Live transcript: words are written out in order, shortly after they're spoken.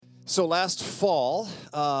So last fall,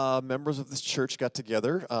 members of this church got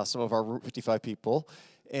together, some of our Route 55 people,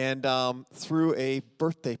 and threw a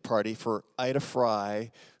birthday party for Ida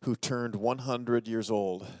Frey, who turned 100 years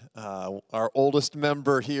old, our oldest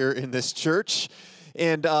member here in this church.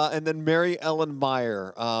 And then Mary Ellen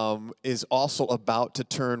Meier is also about to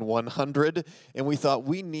turn 100, and we thought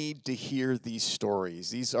we need to hear these stories.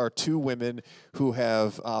 These are two women who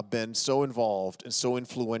have been so involved and so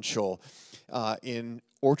influential in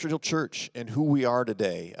Orchard Hill Church and who we are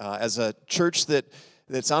today as a church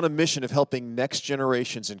that's on a mission of helping next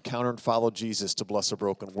generations encounter and follow Jesus to bless a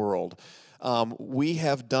broken world. We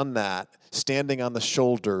have done that standing on the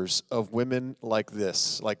shoulders of women like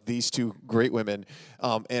this, like these two great women,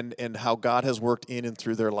 and how God has worked in and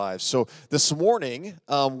through their lives. So this morning,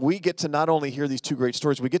 we get to not only hear these two great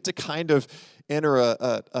stories, we get to kind of enter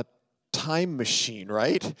a time machine,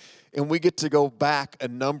 right? And we get to go back a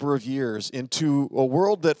number of years into a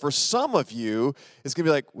world that for some of you is going to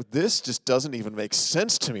be like, this just doesn't even make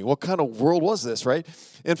sense to me. What kind of world was this, right?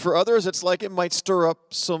 And for others, it's like it might stir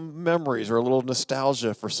up some memories or a little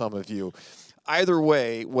nostalgia for some of you. Either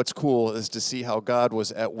way, what's cool is to see how God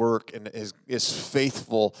was at work and is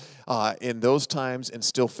faithful in those times and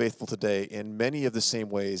still faithful today in many of the same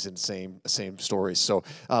ways and same stories. So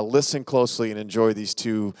listen closely and enjoy these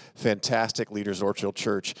two fantastic leaders of Orchard Hill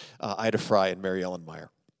Church, Ida Frey and Mary Ellen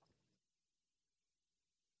Meier.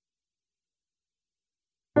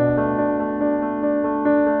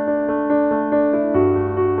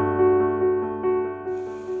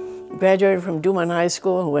 Graduated from Duman High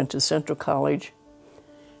School and went to Central College.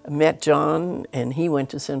 I met John, and he went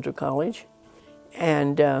to Central College.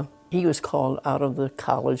 And he was called out of the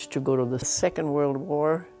college to go to the Second World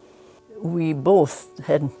War. We both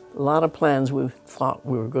had a lot of plans we thought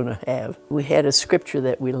we were going to have. We had a scripture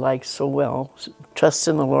that we liked so well. Trust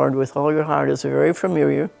in the Lord with all your heart is very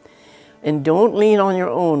familiar. And don't lean on your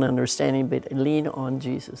own understanding, but lean on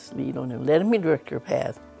Jesus. Lean on Him. Let Him direct your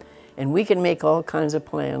path. And we can make all kinds of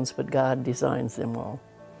plans, but God designs them all.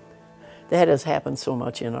 That has happened so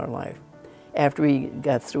much in our life. After we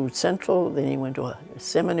got through Central, then he went to a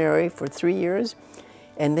seminary for 3 years,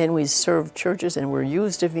 and then we served churches and were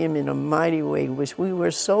used of Him in a mighty way, which we were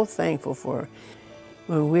so thankful for.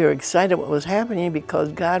 We were excited what was happening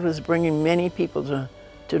because God was bringing many people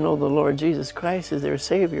to know the Lord Jesus Christ as their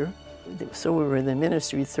Savior. So we were in the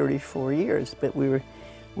ministry 34 years, but we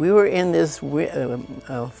were in this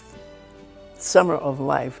summer of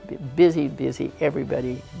life, busy,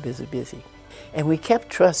 everybody busy. And we kept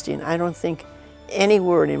trusting. I don't think any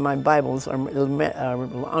word in my Bibles are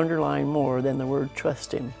underlined more than the word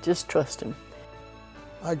trust Him. Just trust Him.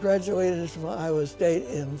 I graduated from Iowa State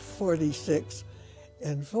in 46.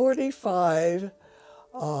 In 45,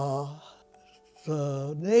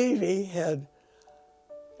 the Navy had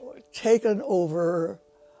taken over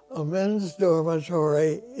a men's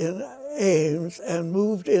dormitory in Ames and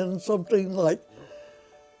moved in something like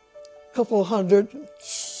a couple hundred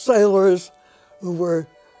sailors who were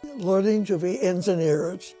learning to be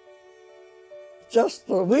engineers. Just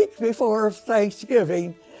a week before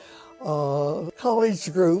Thanksgiving, a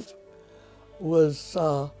college group was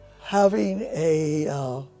having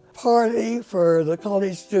a party for the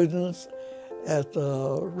college students at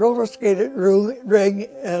the roller skating ring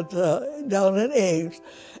down in Ames.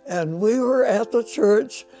 And we were at the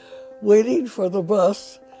church waiting for the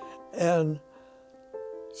bus, and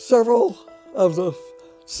several of the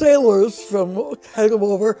sailors from came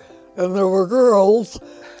over, and there were girls.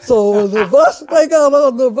 So when the bus, we got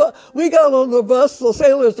on the bus, the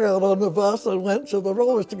sailors got on the bus and went to the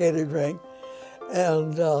roller skating rink.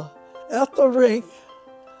 And at the rink,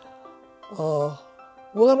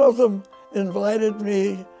 one of them invited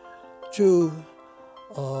me to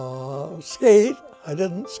skate. I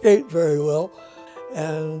didn't skate very well.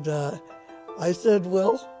 And I said,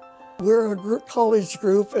 well, we're a college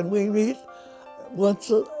group and we meet once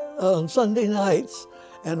on Sunday nights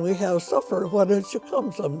and we have supper. Why don't you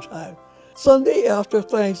come sometime? Sunday after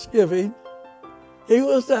Thanksgiving, he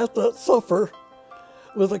was at that supper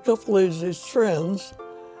with a couple of his friends.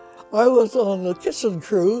 I was on the kitchen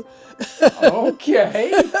crew.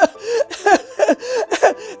 Okay.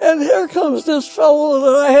 And here comes this fellow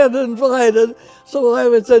that I had invited. So I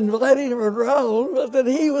was inviting him around, but then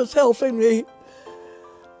he was helping me.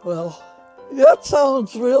 Well, that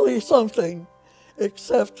sounds really something,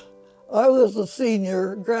 except I was a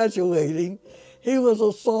senior graduating. He was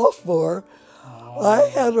a sophomore. Oh. I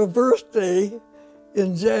had a birthday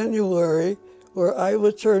in January where I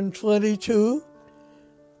would turn 22.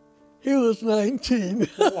 He was 19.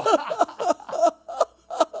 Wow.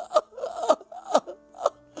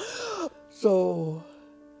 So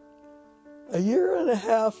A year and a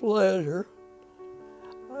half later,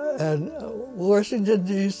 in Washington,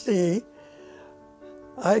 D.C.,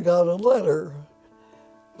 I got a letter.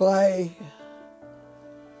 By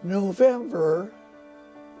November,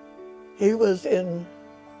 he was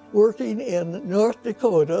working in North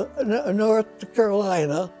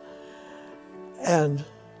Carolina, and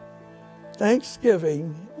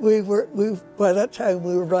Thanksgiving, by that time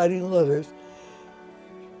we were writing letters.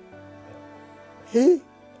 He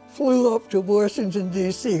flew up to Washington,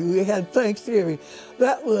 D.C. We had Thanksgiving.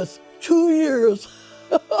 That was 2 years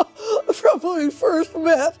from when we first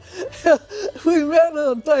met. We met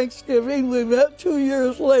on Thanksgiving. We met 2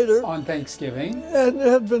 years later. On Thanksgiving? And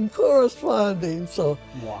had been corresponding, so.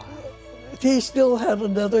 Wow. He still had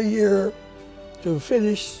another year to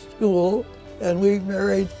finish school, and we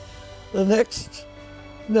married the next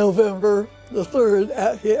November the 3rd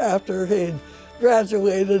after he'd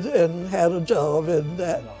graduated and had a job in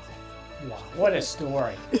that. Wow, what a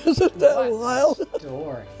story. Isn't that wild? What a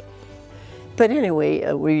story. But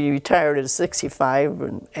anyway, we retired at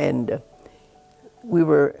 65, and we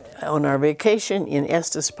were on our vacation in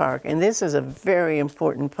Estes Park. And this is a very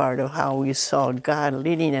important part of how we saw God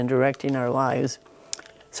leading and directing our lives.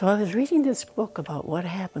 So I was reading this book about what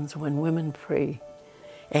happens when women pray.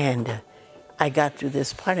 And I got to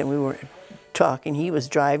this part, and we were talking. He was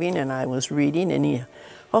driving, and I was reading, and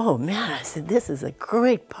oh man, I said, this is a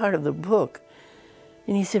great part of the book.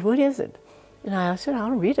 And he said, what is it? And I said,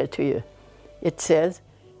 I'll read it to you. It says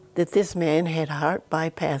that this man had heart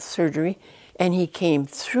bypass surgery, and he came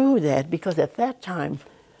through that because at that time,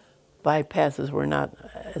 bypasses were not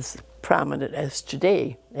as prominent as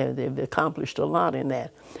today. They've accomplished a lot in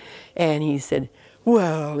that. And he said,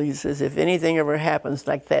 well, he says, if anything ever happens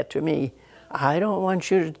like that to me, I don't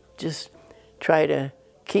want you to just try to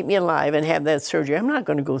keep me alive and have that surgery. I'm not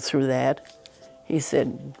going to go through that. He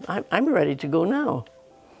said, I'm ready to go now.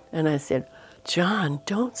 And I said, John,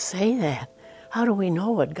 don't say that. How do we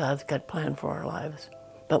know what God's got planned for our lives?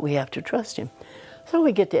 But we have to trust him. So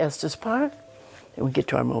we get to Estes Park, and we get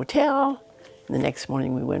to our motel, and the next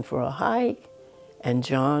morning we went for a hike, and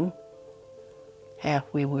John,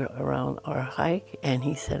 halfway we were around our hike, and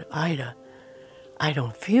he said, Ida, I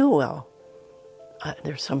don't feel well.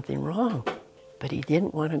 There's something wrong. But he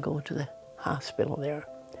didn't want to go to the hospital there.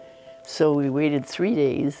 So we waited 3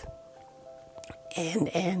 days, and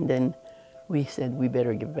then we said, we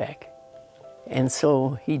better get back. And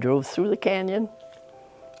so he drove through the canyon,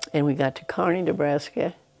 and we got to Kearney,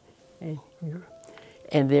 Nebraska,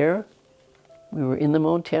 and there we were in the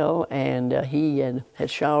motel, and he had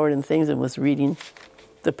showered and things and was reading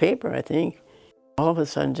the paper, I think. All of a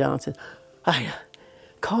sudden, John said, I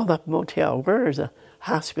called up motel. Where's a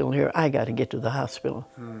hospital here? I got to get to the hospital.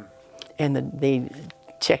 And they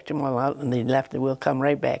checked him all out, and they left, and we'll come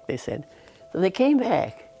right back, they said. So they came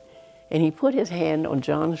back, and he put his hand on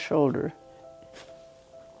John's shoulder,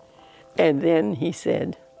 and then he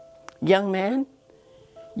said, young man,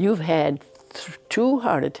 you've had 2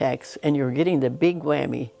 heart attacks, and you're getting the big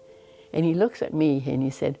whammy. And he looks at me, and he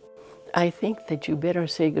said, I think that you better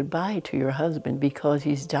say goodbye to your husband because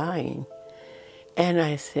he's dying. And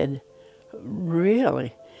I said,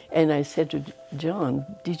 really? And I said to John,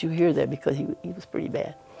 did you hear that? Because he was pretty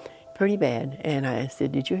bad. And I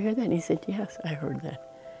said, did you hear that? And he said, yes, I heard that.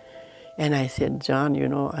 And I said, John, you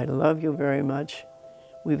know, I love you very much.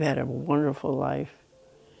 We've had a wonderful life.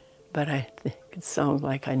 But I think it sounds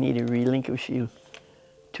like I need to relinquish you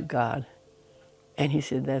to God. And he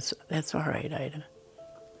said, that's all right, Ida.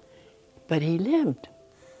 But he lived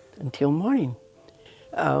until morning.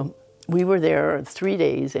 We were there 3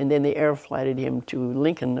 days, and then they air flighted him to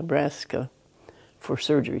Lincoln, Nebraska for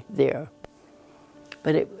surgery there.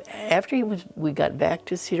 But after we got back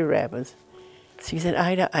to Cedar Rapids, he said,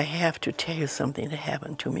 Ida, I have to tell you something that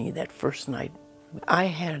happened to me that first night. I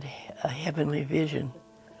had a heavenly vision.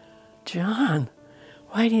 John,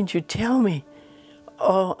 why didn't you tell me?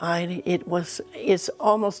 Oh, Ida, it's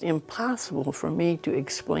almost impossible for me to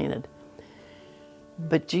explain it.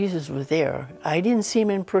 But Jesus was there. I didn't see him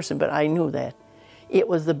in person, but I knew that. It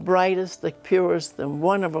was the brightest, the purest, the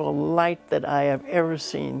wonderful light that I have ever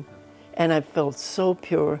seen. And I felt so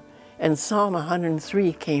pure. And Psalm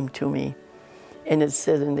 103 came to me. And it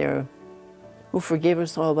says in there, who forgave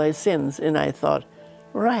us all thy sins. And I thought,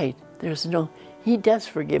 right, he does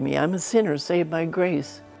forgive me. I'm a sinner saved by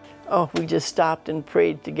grace. Oh, we just stopped and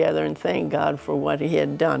prayed together and thanked God for what he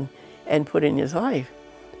had done and put in his life.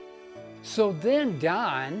 So then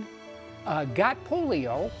Don got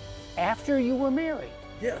polio after you were married.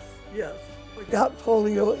 Yes. We got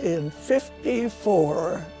polio in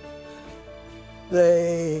 '54.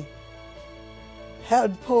 They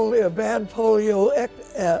had polio, a bad polio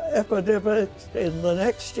epidemic in the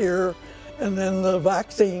next year, and then the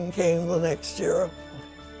vaccine came the next year.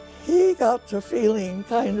 He got to feeling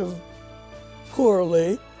kind of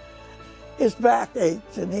poorly. His back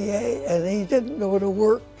ached, and he didn't go to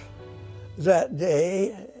work that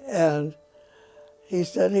day, and he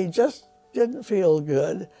said he just didn't feel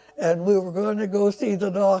good, and we were going to go see the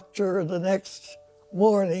doctor the next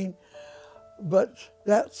morning, but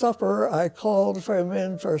that supper, I called for him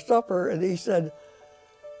in for supper, and he said,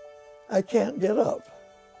 I can't get up.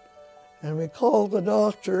 And we called the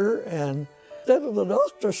doctor, and instead of the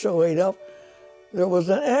doctor showing up, there was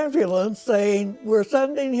an ambulance saying, we're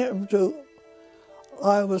sending him to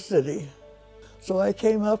Iowa City. So I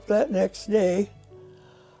came up that next day,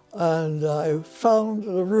 and I found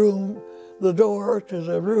the room, the door to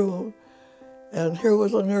the room, and here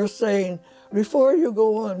was a nurse saying, before you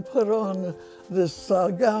go on, put on this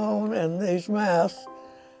gown and these masks,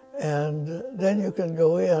 and then you can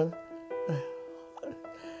go in.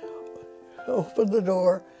 I opened the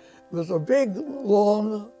door. It was a big,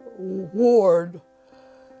 long ward,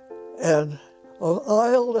 and an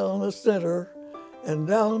aisle down the center, and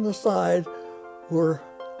down the side were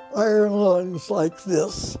iron lungs like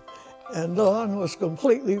this. And Don was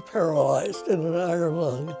completely paralyzed in an iron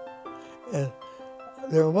lung. And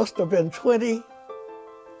there must have been 20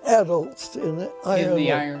 adults in the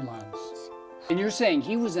iron lungs. And you're saying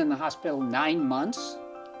he was in the hospital 9 months?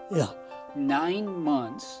 Yeah. 9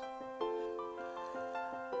 months.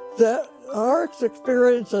 That our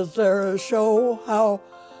experiences there show how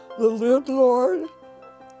the good Lord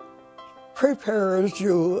prepares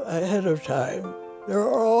you ahead of time. There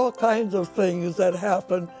are all kinds of things that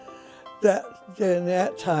happen in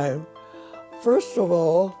that time. First of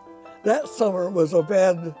all, that summer was a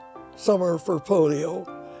bad summer for polio.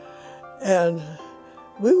 And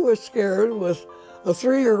we were scared with a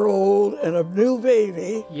 3-year-old and a new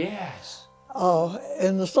baby. Yes.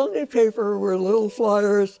 In the Sunday paper were little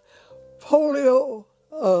flyers, polio,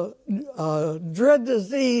 dread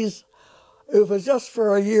disease. It was just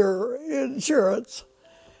for a year insurance.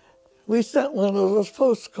 We sent one of those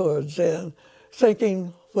postcards in,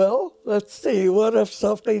 thinking, well, let's see, what if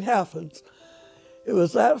something happens? It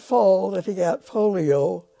was that fall that he got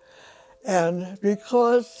polio, and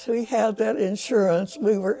because we had that insurance,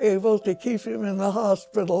 we were able to keep him in the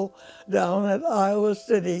hospital down at Iowa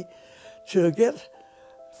City to get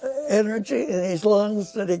energy in his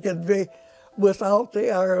lungs that he could be without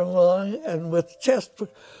the iron lung and with chest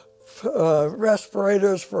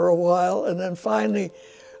respirators for a while, and then finally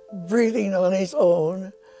breathing on his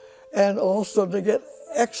own, and also to get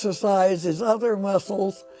exercise his other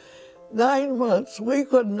muscles. 9 months, we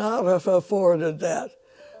could not have afforded that.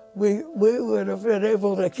 We would have been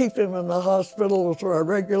able to keep him in the hospital through our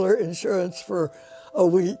regular insurance for a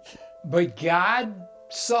week. But God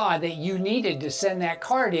saw that you needed to send that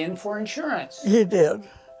card in for insurance. He did.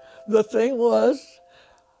 The thing was,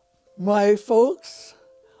 my folks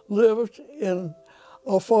lived in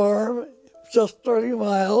a farm just 30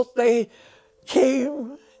 miles. They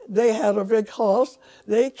came, they had a big house.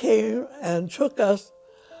 They came and took us,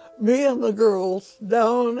 me and the girls,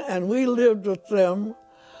 down, and we lived with them.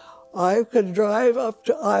 I could drive up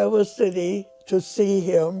to Iowa City to see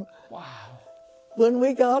him. Wow. When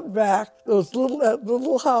we got back, that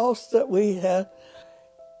little house that we had,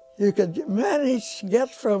 you could manage to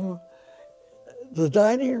get from the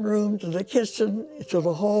dining room to the kitchen, to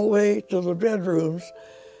the hallway, to the bedrooms.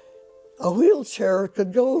 A wheelchair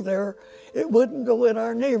could go there. It wouldn't go in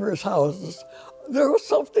our neighbors' houses. There was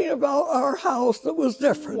something about our house that was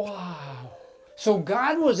different. Wow. So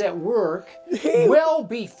God was at work well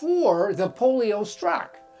before the polio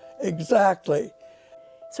struck. Exactly.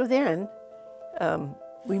 So then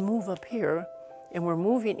we move up here, and we're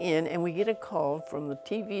moving in, and we get a call from the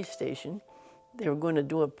TV station. They were going to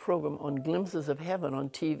do a program on Glimpses of Heaven on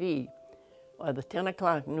TV, the 10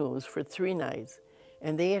 o'clock news for 3 nights.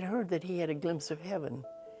 And they had heard that he had a glimpse of heaven,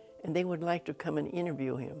 and they would like to come and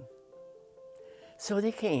interview him. So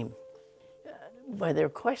they came. By their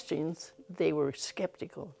questions, they were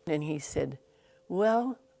skeptical. And he said,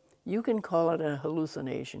 well, you can call it a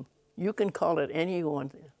hallucination. You can call it any you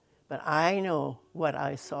want, but I know what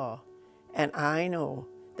I saw, and I know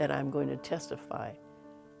that I'm going to testify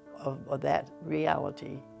of that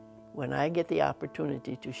reality when I get the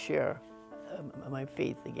opportunity to share my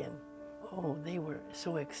faith again. Oh, they were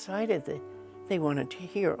so excited that they wanted to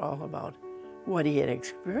hear all about what he had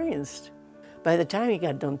experienced. By the time he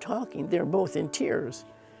got done talking, they were both in tears.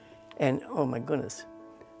 And oh my goodness.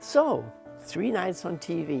 So, 3 nights on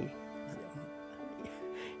TV.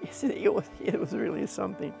 It was really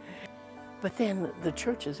something. But then the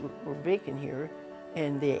churches were vacant here,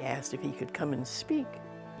 and they asked if he could come and speak.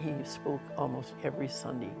 He spoke almost every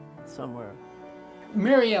Sunday somewhere.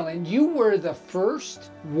 Mary Ellen, you were the first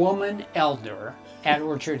woman elder at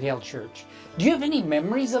Orchard Hill Church. Do you have any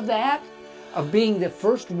memories of that? Of being the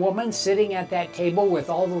first woman sitting at that table with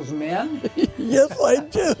all those men? Yes, I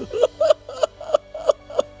do.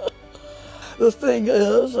 The thing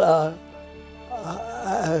is,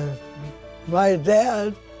 my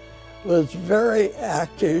dad was very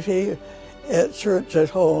active. He at church at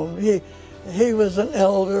home. He was an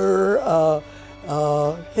elder.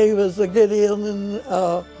 He was a Gideon,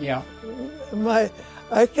 and Yeah.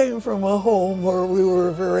 I came from a home where we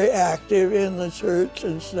were very active in the church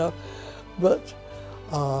and stuff, but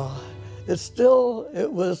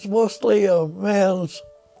it was mostly a man's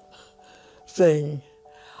thing.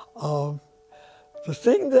 The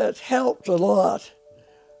thing that helped a lot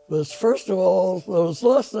was, first of all, those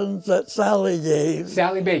lessons that Sally gave.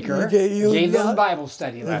 Sally Baker You gave got them Bible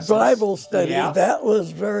study lessons. Bible study, Yeah. that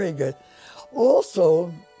was very good.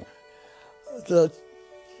 Also, the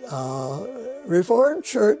Reformed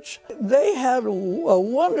Church, they had a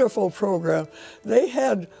wonderful program. They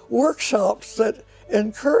had workshops that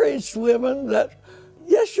encouraged women that,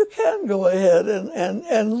 yes, you can go ahead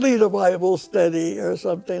and lead a Bible study or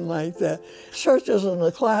something like that. Churches and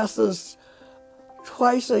the classes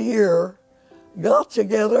twice a year got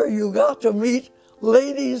together. You got to meet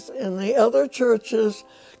ladies in the other churches,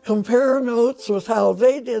 compare notes with how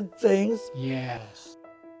they did things. Yes.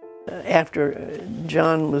 After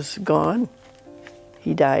John was gone,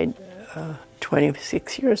 he died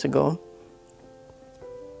 26 years ago,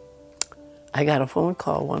 I got a phone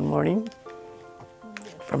call one morning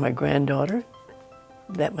from my granddaughter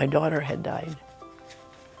that my daughter had died.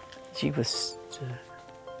 She was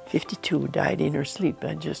 52, died in her sleep.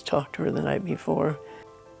 I just talked to her the night before.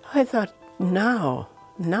 I thought, now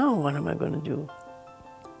what am I going to do?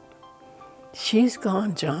 She's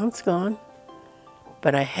gone, John's gone,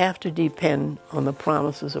 but I have to depend on the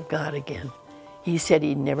promises of God again. He said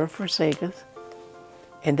he'd never forsake us,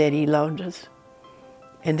 and that he loved us,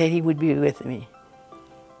 and that he would be with me.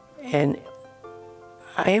 And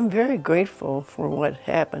I am very grateful for what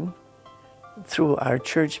happened through our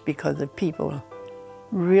church, because the people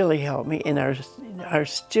really helped me and are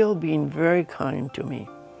still being very kind to me.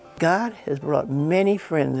 God has brought many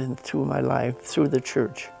friends in through my life, through the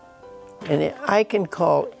church. And I can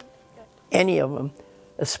call any of them,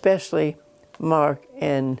 especially Mark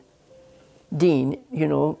and Dean, you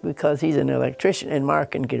know, because he's an electrician and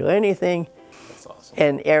Mark can do anything. That's awesome.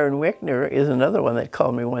 And Aaron Wickner is another one that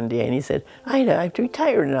called me one day and he said, Ida, I'm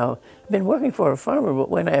retired now. I've been working for a farmer, but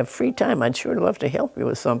when I have free time, I'd sure love to help you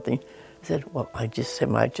with something. I said, well, I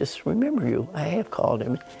just remember you. I have called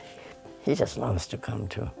him. He just loves to come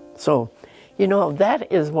too. So, you know,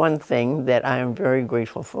 that is one thing that I am very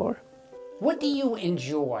grateful for. What do you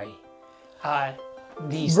enjoy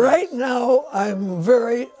these Right days? now,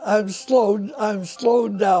 I'm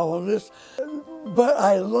slowed down. But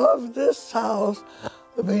I love this house,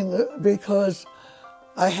 because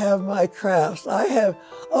I have my crafts. I have,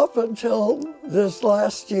 up until this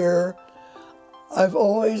last year, I've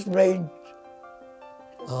always made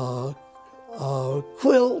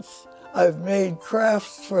quilts. I've made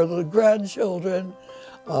crafts for the grandchildren.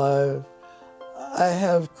 I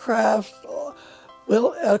have crafts,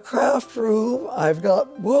 a craft room. I've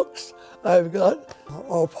got books. I've got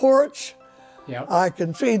a porch. Yep. I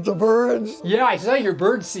can feed the birds. Yeah, I saw your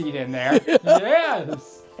bird seed in there.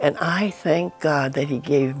 Yes. And I thank God that He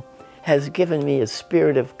has given me a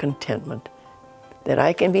spirit of contentment, that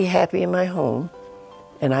I can be happy in my home,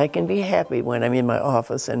 and I can be happy when I'm in my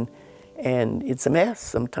office, and it's a mess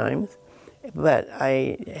sometimes, but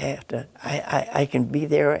I can be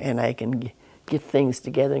there and I can get things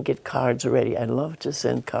together and get cards ready. I love to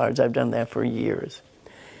send cards. I've done that for years,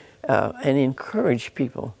 and encourage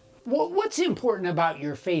people. Well, what's important about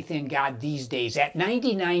your faith in God these days? At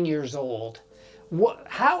 99 years old,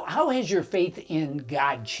 how has your faith in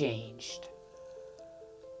God changed?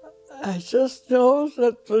 I just know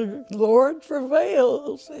that the Lord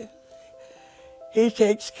prevails. He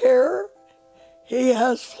takes care. He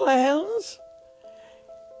has plans.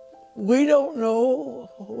 We don't know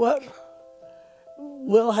what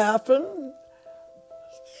will happen.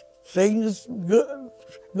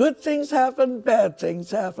 Good things happen, bad things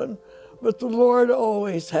happen, but the Lord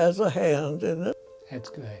always has a hand in it. That's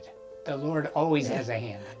good. The Lord always has a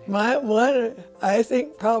hand in it. I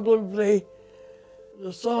think probably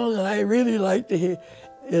the song I really like to hear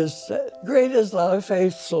is "Great is Thy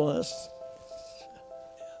Faithfulness."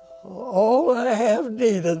 All I have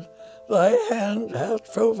needed, Thy hand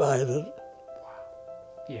hath provided.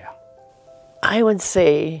 Yeah. I would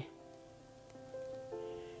say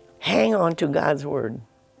hang on to God's Word.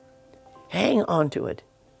 Hang on to it.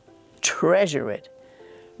 Treasure it.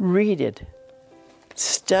 Read it.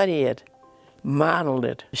 Study it. Model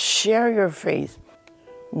it. Share your faith.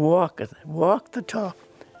 Walk it. Walk the talk.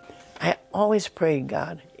 I always pray,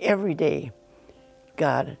 God, every day,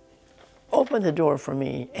 God, open the door for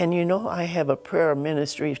me. And you know, I have a prayer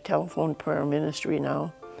ministry, telephone prayer ministry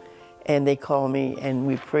now, and they call me and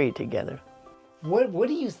we pray together. What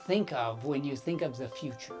do you think of when you think of the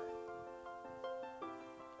future?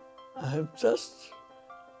 I'm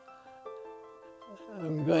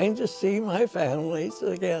going to see my families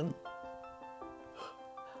again.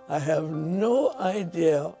 I have no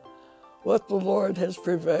idea what the Lord has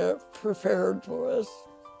prepared for us.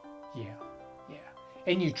 Yeah, yeah.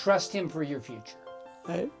 And you trust Him for your future.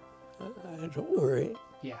 I don't worry.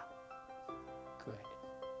 Yeah, good.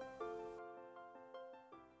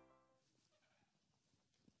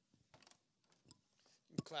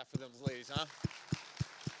 Clap for them ladies, huh?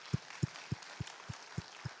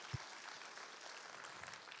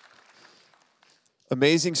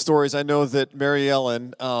 Amazing stories. I know that Mary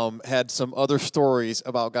Ellen had some other stories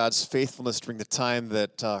about God's faithfulness during the time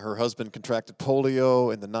that her husband contracted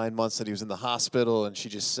polio and the 9 months that he was in the hospital. And she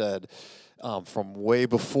just said, from way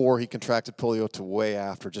before he contracted polio to way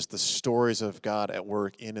after, just the stories of God at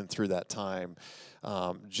work in and through that time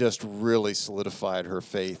just really solidified her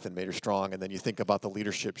faith and made her strong. And then you think about the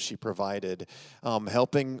leadership she provided,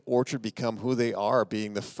 helping Orchard become who they are,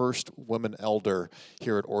 being the first woman elder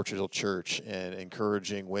here at Orchard Hill Church and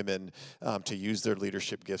encouraging women to use their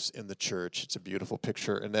leadership gifts in the church. It's a beautiful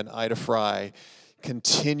picture. And then Ida Frey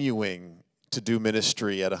continuing to do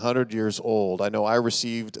ministry at 100 years old. I know I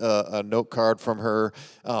received a note card from her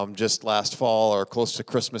just last fall or close to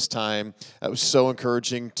Christmas time. It was so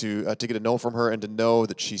encouraging to get a note from her and to know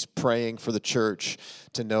that she's praying for the church,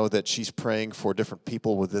 to know that she's praying for different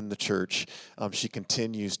people within the church. She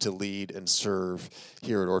continues to lead and serve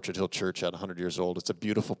here at Orchard Hill Church at 100 years old. It's a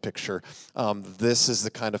beautiful picture. This is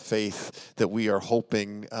the kind of faith that we are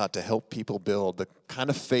hoping to help people build, the kind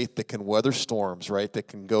of faith that can weather storms, right? That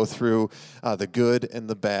can go through the good and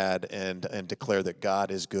the bad and declare that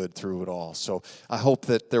God is good through it all. So I hope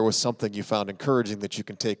that there was something you found encouraging that you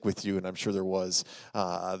can take with you, and I'm sure there was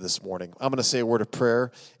this morning. I'm going to say a word of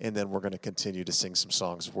prayer, and then we're going to continue to sing some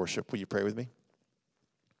songs of worship. Will you pray with me?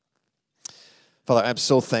 Father, I'm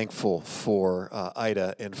so thankful for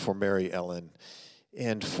Ida and for Mary Ellen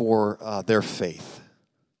and for their faith.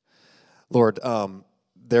 Lord,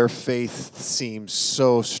 their faith seems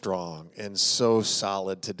so strong and so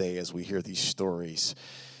solid today as we hear these stories.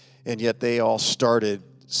 And yet they all started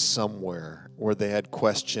somewhere where they had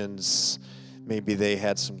questions. Maybe they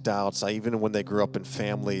had some doubts. Even when they grew up in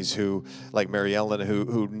families who, like Mary Ellen,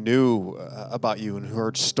 who knew about you and who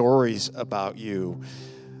heard stories about you,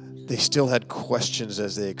 they still had questions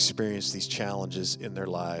as they experienced these challenges in their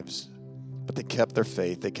lives. But they kept their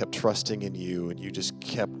faith. They kept trusting in you, and you just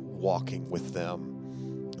kept walking with them.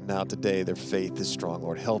 Now today, their faith is strong.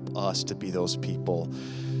 Lord, help us to be those people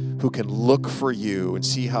who can look for you and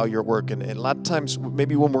see how you're working. And a lot of times,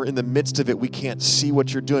 maybe when we're in the midst of it, we can't see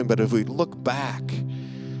what you're doing. But if we look back,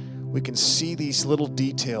 we can see these little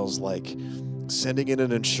details like sending in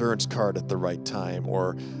an insurance card at the right time,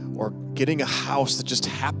 or getting a house that just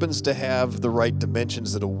happens to have the right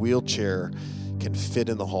dimensions that a wheelchair can fit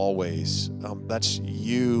in the hallways. That's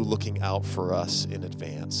you looking out for us in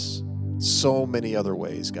advance. So many other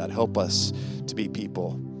ways. God, help us to be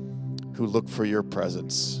people who look for your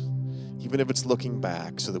presence, even if it's looking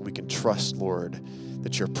back, so that we can trust, Lord,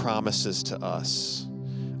 that your promises to us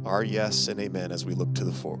are yes and amen as we look to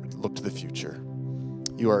the future.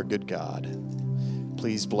 You are a good God.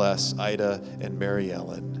 Please bless Ida and Mary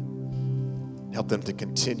Ellen. Help them to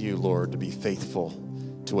continue, Lord, to be faithful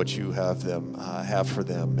to what you have for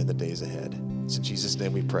them in the days ahead. It's in Jesus'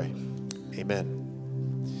 name we pray. Amen.